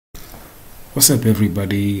What's up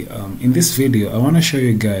everybody? In this video I want to show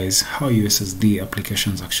you guys how USSD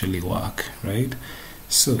applications actually work, right?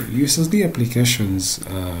 So USSD applications,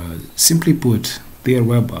 simply put, they are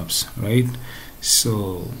web apps, right?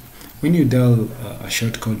 So when you dial a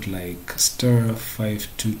shortcode like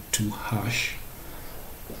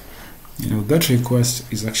 *522#, that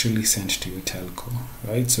request is actually sent to your telco,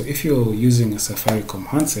 right? So if you're using a Safaricom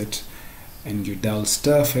handset and you dial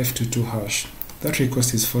 *522#, that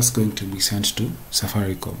request is first going to be sent to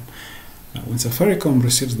Safaricom. Now, when Safaricom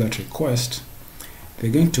receives that request, they're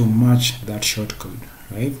going to match that shortcode,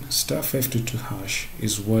 right? *522#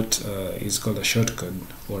 is what is called a shortcode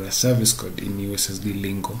or a service code in USSD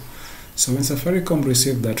lingo. So when Safaricom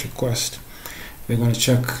receives that request, they're going to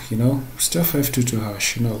check,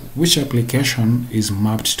 *522#, which application is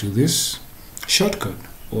mapped to this shortcode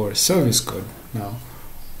or service code. Now,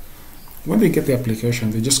 when they get the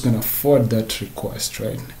application, they're just going to forward that request,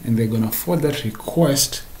 right? And they're going to forward that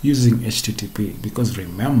request using HTTP, because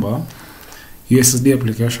remember, USSD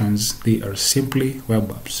applications, they are simply web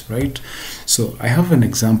apps, right? So I have an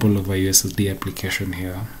example of a USSD application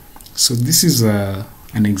here. So this is an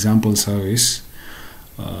example service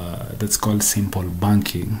that's called Simple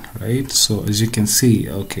Banking, right? So as you can see,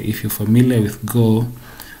 okay, if you're familiar with Go,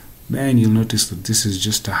 then you'll notice that this is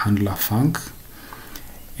just a handler func,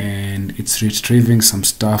 and it's retrieving some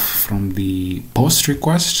stuff from the post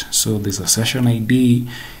request. So there's a session ID,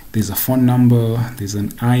 there's a phone number, there's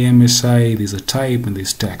an IMSI, there's a type, and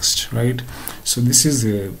there's text, right? So this is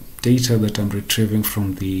the data that I'm retrieving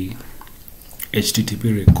from the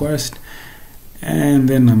HTTP request, and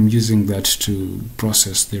then I'm using that to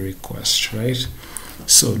process the request, right?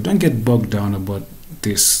 So don't get bogged down about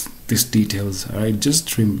these details, all right?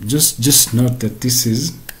 Just note that this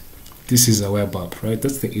is a web app, right?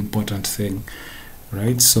 That's the important thing,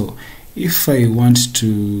 right? So if I want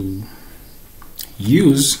to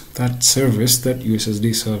use that service, that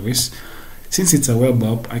USSD service, since it's a web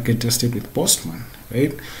app, I can test it with Postman,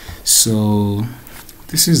 right? So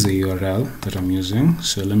this is the URL that I'm using.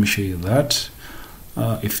 So let me show you that.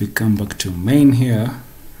 If we come back to main here,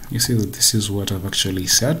 you see that this is what I've actually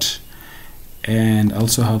set, and I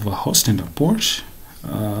also have a host and a port.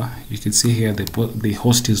 You can see here the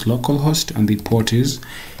host is localhost and the port is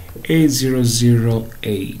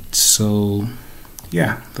 8008. So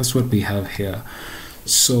yeah, that's what we have here.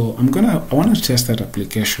 So I want to test that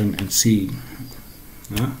application and see.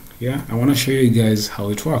 Yeah, I want to show you guys how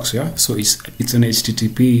it works. Yeah, so it's an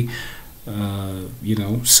HTTP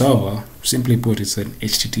server. Simply put, it's an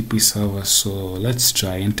HTTP server. So let's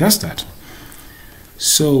try and test that.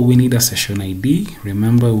 So we need a session ID.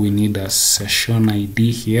 Remember, we need a session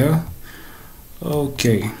ID here.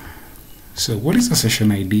 Okay, so what is a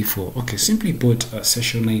session ID for? Okay, simply put, a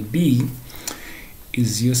session ID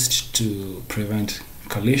is used to prevent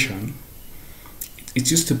collision. It's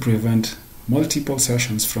used to prevent multiple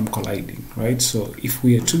sessions from colliding, right? So if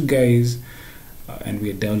we are two guys and we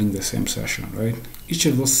are dialing the same session, right, each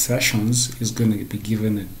of those sessions is going to be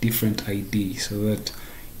given a different ID, so that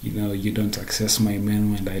you don't access my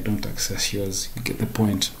menu and I don't access yours. You get the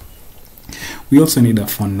point. We also need a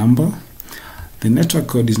phone number. The network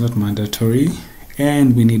code is not mandatory,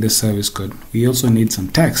 and we need a service code. We also need some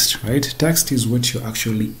text, right? Text is what you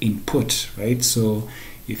actually input, right? So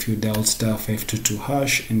if you dial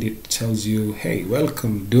 *522# and it tells you, hey,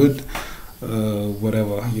 welcome dude,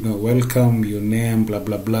 whatever, welcome, your name, blah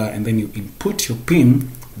blah blah, and then you input your PIN,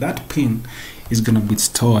 that PIN is gonna be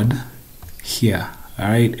stored here.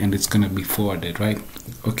 Alright, and it's gonna be forwarded, right?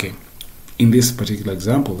 Okay, in this particular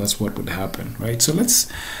example, that's what would happen, right? So let's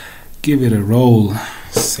give it a roll.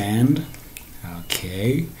 Send.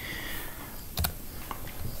 Okay,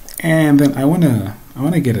 and then I wanna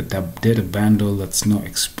get a data bundle that's not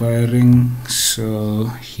expiring.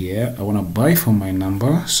 So here I wanna buy for my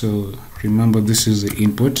number. So remember, this is the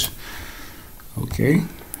input. Okay,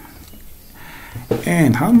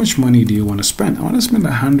 and how much money do you want to spend? I want to spend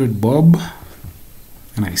 100 bob.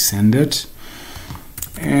 And I send it,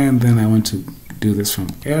 and then I want to do this from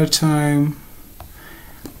airtime.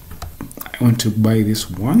 I want to buy this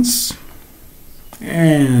once,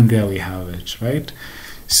 and there we have it, right?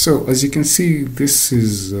 So as you can see, this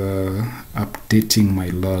is updating my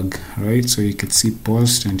log, right? So you can see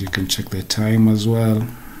post, and you can check the time as well.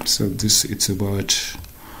 So it's about,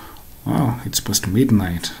 wow, it's past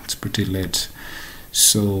midnight. It's pretty late.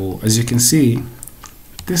 So as you can see,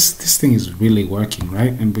 this thing is really working,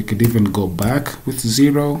 right? And we could even go back with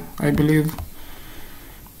 0, I believe,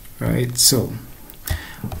 right? So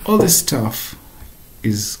all this stuff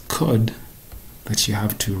is code that you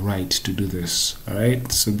have to write to do this. All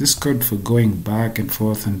right, so this code for going back and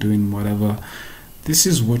forth and doing whatever, this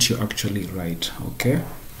is what you actually write. Okay,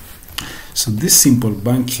 so this simple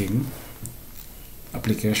banking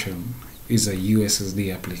application is a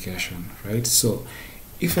USSD application, right? So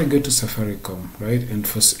if I go to Safaricom, right,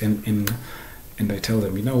 and I tell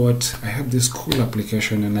them, you know what, I have this cool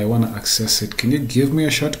application and I want to access it, can you give me a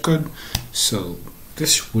shortcode? So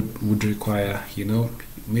this would require, you know,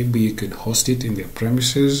 maybe you could host it in their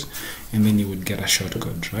premises and then you would get a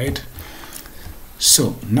shortcode, right?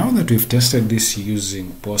 So now that we've tested this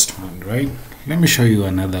using Postman, right, let me show you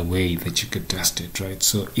another way that you could test it, right?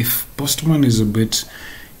 So if Postman is a bit,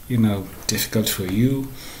 you know, difficult for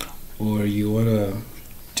you, or you want to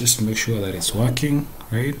just make sure that it's working,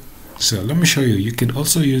 right? So let me show you. You could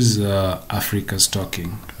also use Africa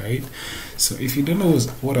stocking, right? So if you don't know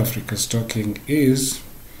what Africa stocking is,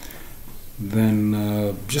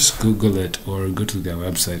 then just Google it or go to their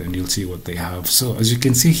website and you'll see what they have. So as you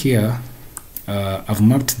can see here, I've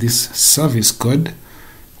mapped this service code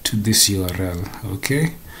to this URL.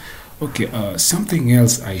 Okay, something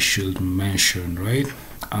else I should mention, right?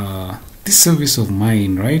 This service of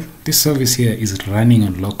mine, right, this service here is running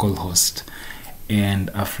on localhost,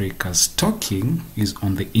 and Africa's stocking is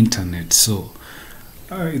on the internet. So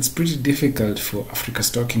it's pretty difficult for Africa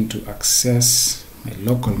stocking to access my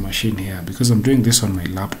local machine here because I'm doing this on my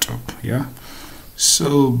laptop. Yeah,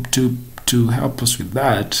 so to help us with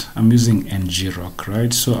that, I'm using ngrok,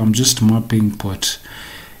 right? So I'm just mapping port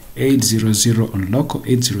 800 on local,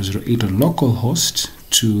 8008 on localhost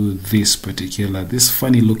to this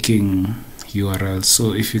funny looking URL.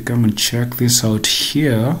 So if you come and check this out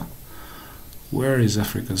here, where is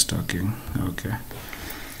Africa stocking? Okay,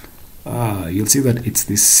 you'll see that it's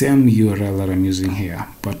the same URL that I'm using here,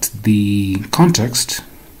 but the context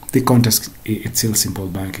it's still simple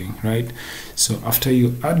banking, right? So after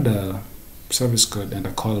you add the service code and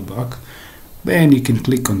a callback, then you can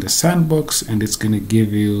click on the sandbox and it's going to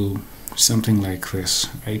give you something like this,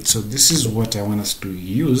 right? So this is what I want us to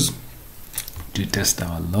use to test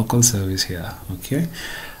our local service here. Okay,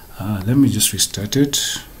 let me just restart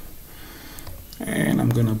it and I'm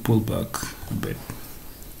gonna pull back a bit.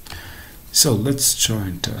 So let's try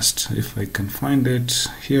and test if I can find it.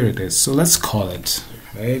 Here it is. So let's call it,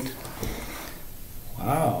 right?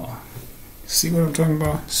 Wow, see what I'm talking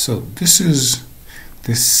about? So this is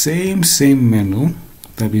the same menu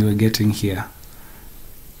that we were getting here,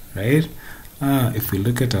 right? If we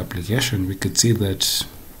look at our application, we could see that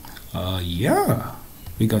yeah,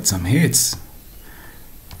 we got some hits,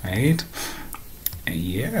 right?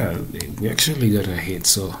 Yeah, we actually got a hit.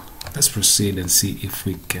 So let's proceed and see if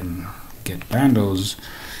we can get bundles.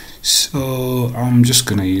 So I'm just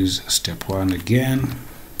gonna use step 1 again,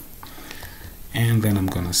 and then I'm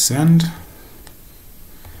gonna send.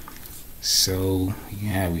 So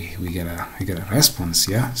yeah, we get a response.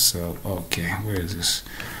 Yeah, so okay, where is this?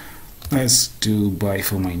 Let's do buy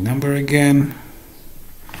for my number again.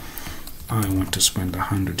 I want to spend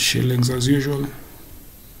 100 shillings as usual,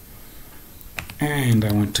 and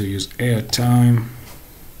I want to use airtime.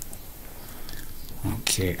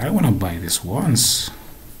 Okay, I want to buy this once.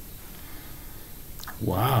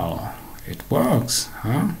 Wow, it works,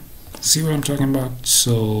 huh? See what I'm talking about?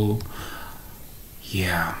 So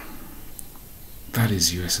yeah, that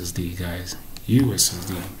is USSD, guys.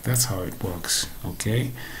 USSD, that's how it works.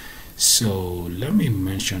 Okay, so let me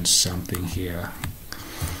mention something here.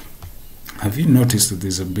 Have you noticed that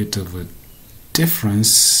there's a bit of a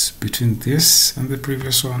difference between this and the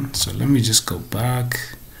previous one? So let me just go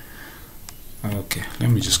back. Okay, let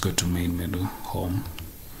me just go to main menu, home.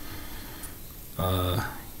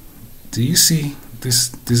 Do you see this?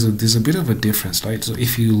 There's a bit of a difference, right? So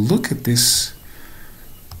if you look at this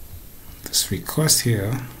request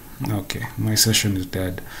here, okay, my session is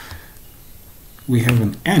dead. We have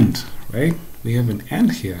an end, right? We have an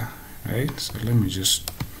end here, right? So let me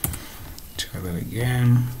just try that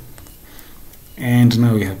again. And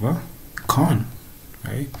now we have a con,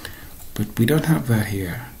 right? But we don't have that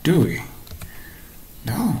here, do we?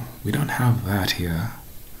 No, we don't have that here.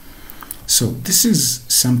 So this is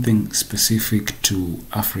something specific to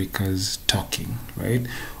Africa's talking, right?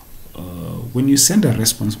 When you send a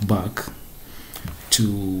response back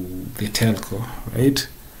to the telco, right?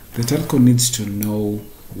 The telco needs to know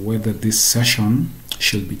whether this session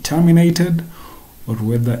should be terminated or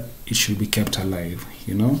whether it should be kept alive,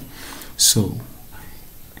 you know? So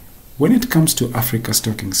when it comes to Africa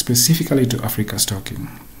stocking, specifically to Africa stocking,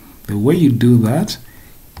 the way you do that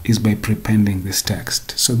is by prepending this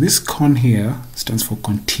text. So this con here stands for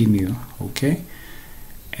continue, okay?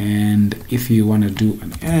 And if you want to do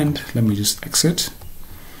an end, let me just exit.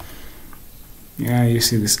 Yeah, you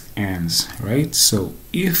see this ends, right? So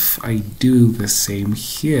if I do the same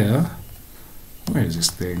here, where is this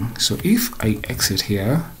thing? So if I exit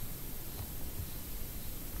here,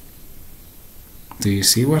 do you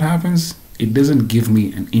see what happens? It doesn't give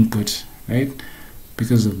me an input, right?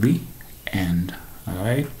 Because of the end. All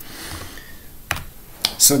right.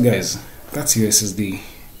 So guys, that's USSD.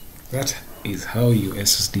 That is how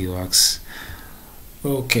USSD works.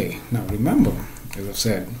 Okay, now remember, as I've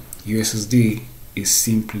said, USSD is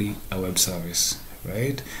simply a web service,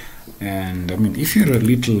 right? And I mean, if you're a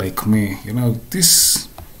little like me, you know, this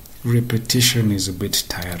repetition is a bit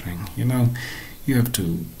tiring. You know, you have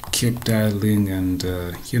to keep dialing and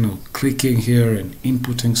you know, clicking here and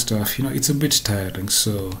inputting stuff. You know, it's a bit tiring.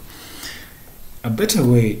 So a better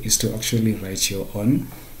way is to actually write your own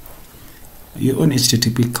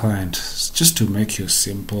HTTP client, just to make your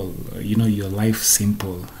simple, you know, your life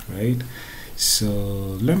simple, right? So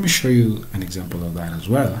let me show you an example of that as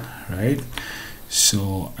well, right?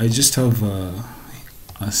 So I just have a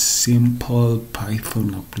simple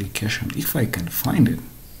Python application, if I can find it.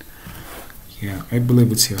 Yeah, I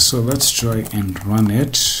believe it's here. So let's try and run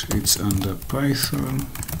it. It's under Python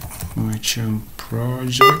merchant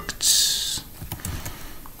projects.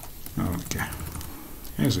 Okay,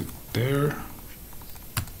 is it there?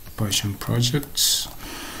 Python projects.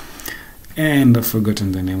 And I've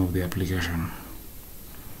forgotten the name of the application.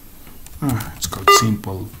 It's called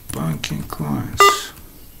Simple Banking Clients.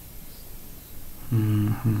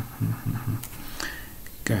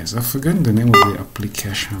 Guys, I've forgotten the name of the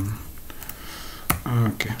application.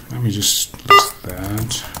 Okay, let me just list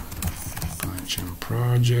that. Python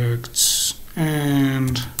projects,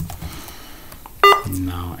 and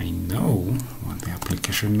now I know what the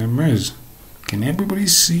application name is. Can everybody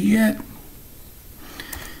see it?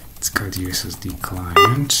 It's called USSD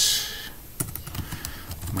client.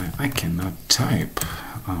 I cannot type.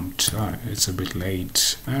 It's a bit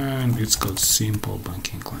late, and it's called Simple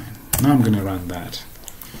Banking Client. Now I'm gonna run that.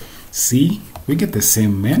 See, we get the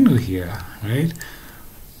same menu here, right?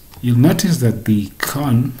 You'll notice that the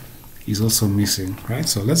con is also missing, right?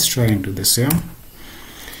 So let's try and do the same.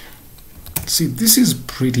 See, this is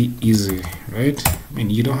pretty easy, right? I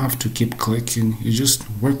mean, you don't have to keep clicking. You just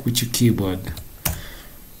work with your keyboard.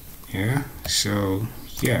 Yeah, so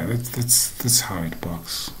yeah, that's how it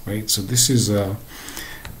works, right? So this is a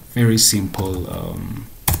very simple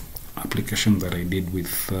application that I did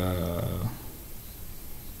with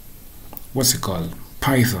what's it called?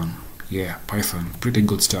 Python. Yeah, Python. Pretty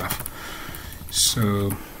good stuff.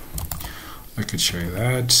 So I could show you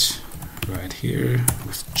that right here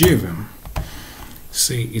with JVM.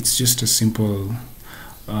 See, it's just a simple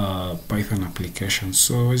Python application.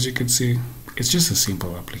 So as you can see, it's just a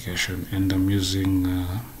simple application, and I'm using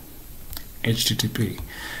HTTP.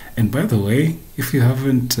 And by the way, if you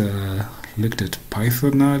haven't looked at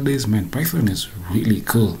Python nowadays, man, Python is really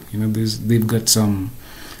cool. You know, they've got some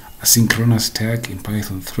asynchronous tag in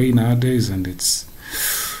Python 3 nowadays, and it's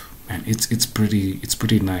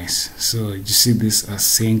pretty nice. So you see this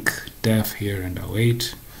async def here and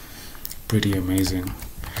await, pretty amazing.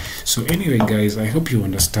 So anyway guys, I hope you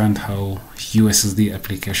understand how USSD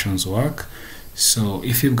applications work. So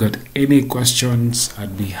if you've got any questions,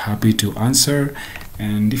 I'd be happy to answer.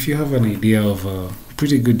 And if you have an idea of a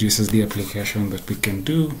pretty good USSD application that we can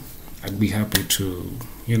do, I'd be happy to,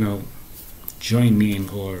 you know, join me in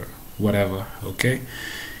or whatever. Okay,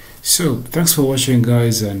 so thanks for watching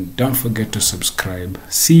guys, and don't forget to subscribe.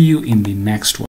 See you in the next one.